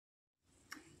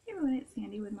everyone, it's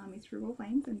Sandy with Mommy's Frugal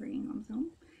Finds and Bringing Moms Home.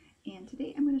 And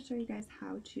today I'm going to show you guys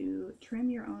how to trim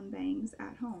your own bangs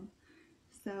at home.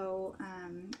 So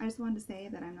I just wanted to say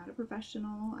that I'm not a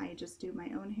professional. I just do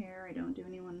my own hair. I don't do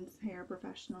anyone's hair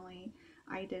professionally.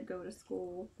 I did go to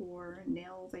school for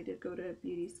nails. I did go to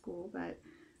beauty school, but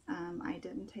I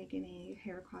didn't take any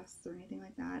hair classes or anything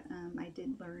like that. I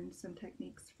did learn some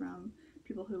techniques from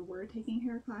people who were taking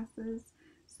hair classes.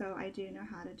 So I do know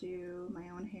how to do my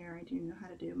own hair. I do know how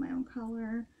to do my own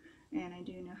color, and I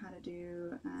do know how to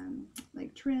do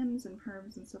like trims and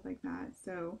perms and stuff like that.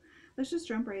 So let's just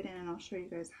jump right in and I'll show you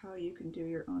guys how you can do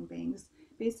your own bangs.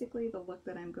 Basically the look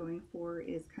that I'm going for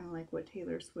is kind of like what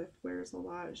Taylor Swift wears a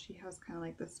lot. She has kind of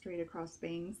like the straight across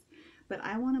bangs, but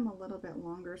I want them a little bit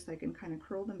longer so I can kind of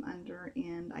curl them under,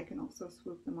 and I can also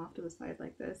swoop them off to the side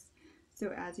like this.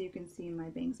 So as you can see, my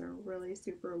bangs are really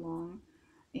super long,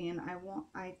 and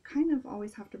I kind of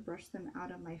always have to brush them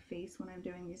out of my face when I'm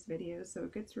doing these videos, so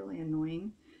it gets really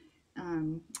annoying.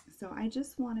 So I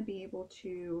just want to be able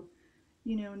to,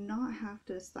 you know, not have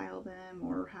to style them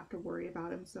or have to worry about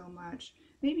them so much.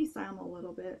 Maybe style them a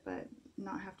little bit, but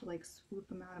not have to like swoop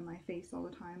them out of my face all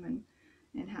the time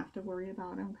and have to worry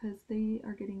about them, because they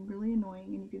are getting really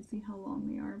annoying, and you can see how long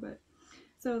they are. But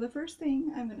so the first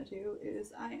thing I'm going to do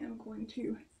is I am going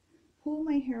to pull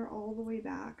my hair all the way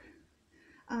back.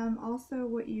 Also,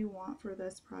 what you want for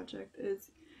this project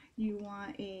is you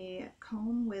want a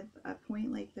comb with a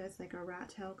point like this, like a rat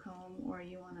tail comb, or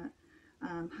you want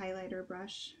a highlighter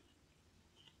brush.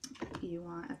 You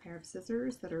want a pair of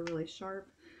scissors that are really sharp.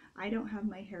 I don't have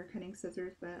my hair cutting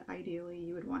scissors, but ideally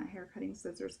you would want hair cutting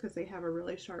scissors because they have a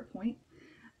really sharp point.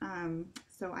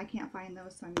 So I can't find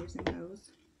those, so I'm using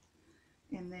those.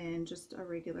 And then just a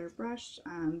regular brush.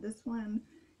 This one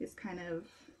is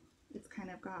it's kind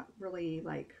of got really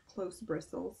like close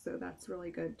bristles, so that's really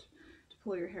good to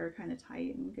pull your hair kind of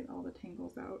tight and get all the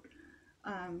tangles out.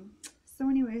 So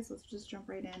anyways, let's just jump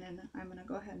right in, and I'm gonna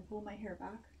go ahead and pull my hair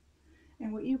back.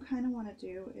 And what you kind of want to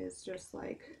do is just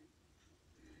like,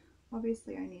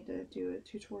 obviously I need to do a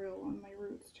tutorial on my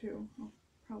roots too. I'll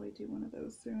probably do one of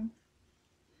those soon.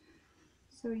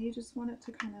 So you just want it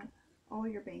to kind of, all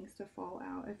your bangs to fall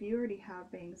out. If you already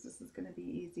have bangs, this is going to be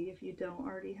easy. If you don't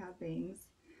already have bangs,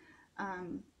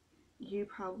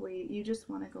 you just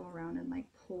want to go around and like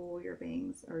pull your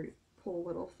bangs or pull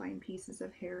little fine pieces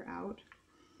of hair out.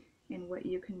 And what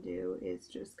you can do is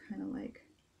just kind of like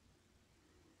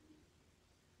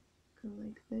go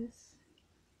like this,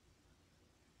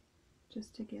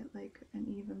 just to get like an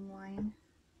even line,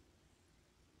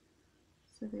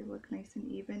 so they look nice and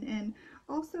even. And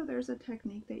also there's a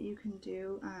technique that you can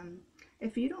do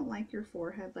if you don't like your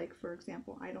forehead, like for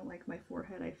example I don't like my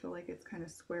forehead, I feel like it's kind of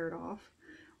squared off.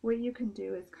 What you can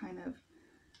do is kind of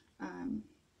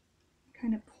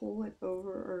pull it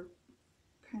over, or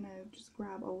kind of just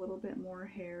grab a little bit more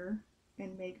hair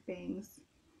and make bangs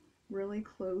really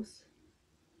close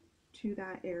to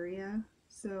that area.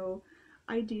 So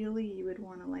ideally you would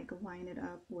want to like line it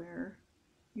up where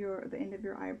the end of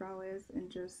your eyebrow is, and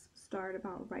just start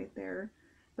about right there.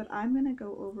 But I'm going to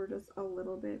go over just a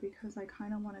little bit because I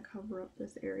kind of want to cover up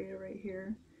this area right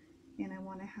here, and I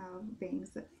want to have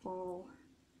bangs that fall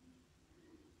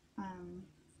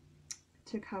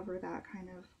to cover that kind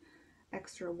of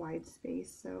extra wide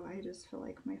space. So I just feel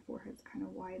like my forehead's kind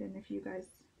of wide, and if you guys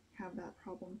have that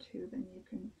problem too, then you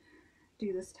can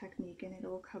do this technique and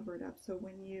it'll cover it up. So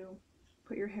when you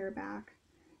put your hair back,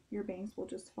 your bangs will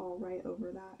just fall right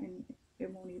over that, and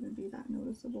it won't even be that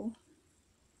noticeable.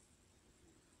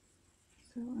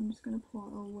 So I'm just going to pull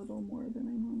out a little more than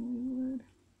I normally would.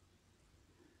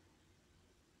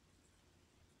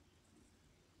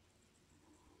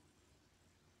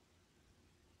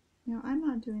 Now I'm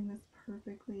not doing this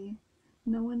perfectly.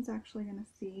 No one's actually going to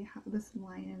see how this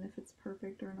line and if it's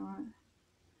perfect or not.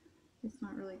 It's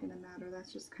not really going to matter.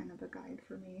 That's just kind of a guide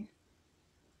for me.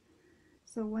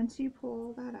 So once you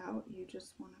pull that out, you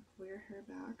just want to pull your hair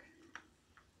back.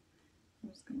 I'm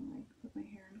just going to like put my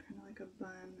hair in kind of like a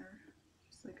bun, or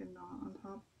just like a knot on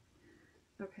top.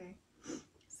 Okay,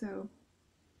 so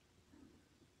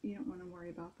you don't want to worry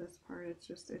about this part.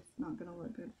 It's not going to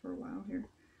look good for a while here.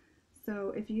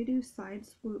 So if you do side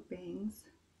swoop bangs,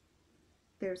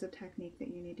 there's a technique that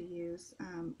you need to use.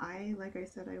 Like I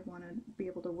said, I want to be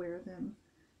able to wear them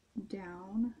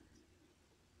down,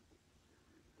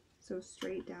 so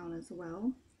straight down as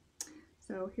well.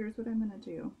 So here's what I'm going to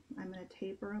do. I'm going to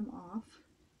taper them off,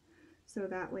 so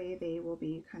that way they will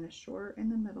be kind of short in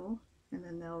the middle, and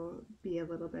then they'll be a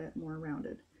little bit more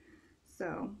rounded.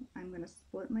 So I'm going to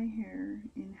split my hair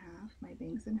in half, my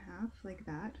bangs in half like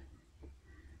that,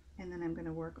 and then I'm going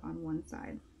to work on one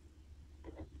side.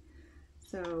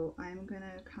 So I'm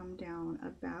gonna come down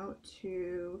about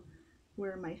to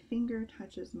where my finger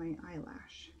touches my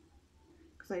eyelash,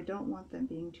 because I don't want them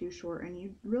being too short. And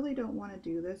you really don't want to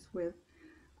do this with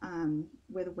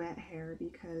wet hair,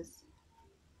 because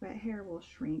wet hair will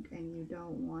shrink and you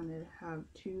don't want to have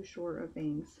too short of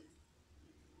bangs.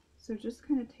 So just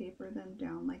kind of taper them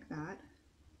down like that.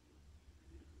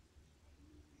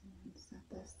 And set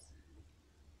this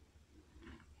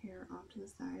hair off to the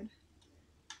side.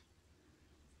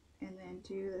 And then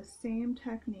do the same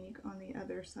technique on the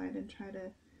other side and try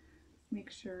to make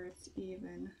sure it's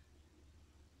even.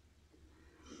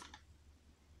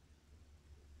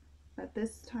 But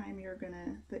this time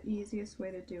the easiest way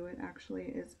to do it actually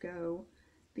is go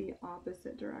the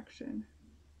opposite direction.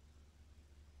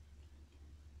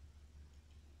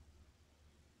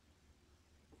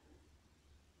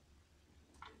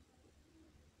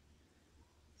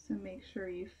 So make sure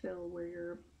you fill where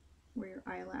your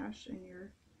eyelash and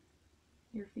your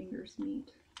fingers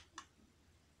meet.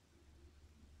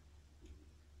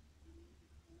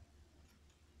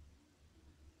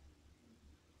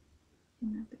 I'm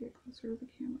gonna have to get closer to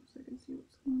the camera so I can see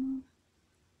what's going on.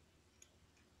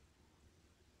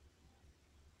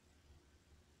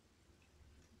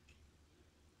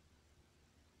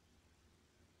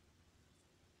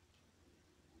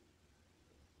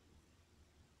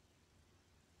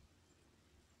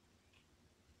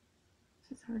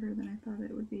 This is harder than I thought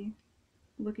it would be,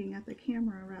 looking at the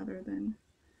camera rather than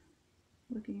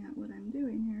looking at what I'm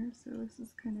doing here, so this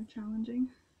is kind of challenging.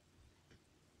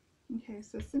 Okay,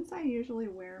 so since I usually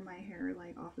wear my hair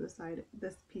like off to the side,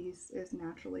 this piece is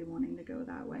naturally wanting to go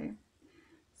that way.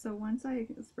 So once I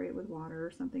spray it with water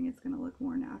or something, it's going to look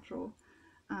more natural.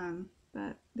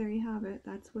 But there you have it.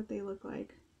 That's what they look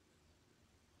like.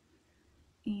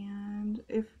 And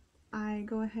if I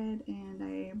go ahead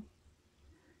and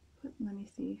let me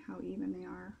see how even they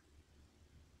are.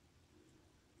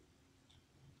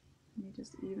 Let me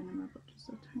just even them up just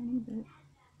a tiny bit.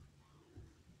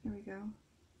 There we go.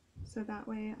 So that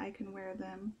way I can wear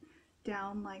them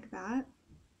down like that,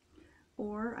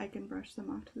 or I can brush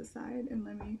them off to the side. And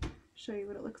let me show you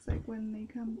what it looks like when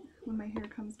my hair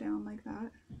comes down like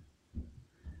that.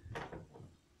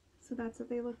 So that's what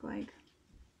they look like.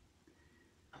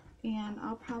 And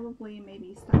I'll probably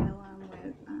maybe style them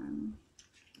with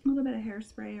a little bit of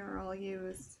hairspray, or I'll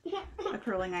use a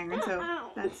curling iron. So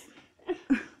that's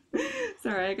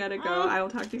sorry, I gotta go. I will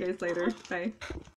talk to you guys later. Bye.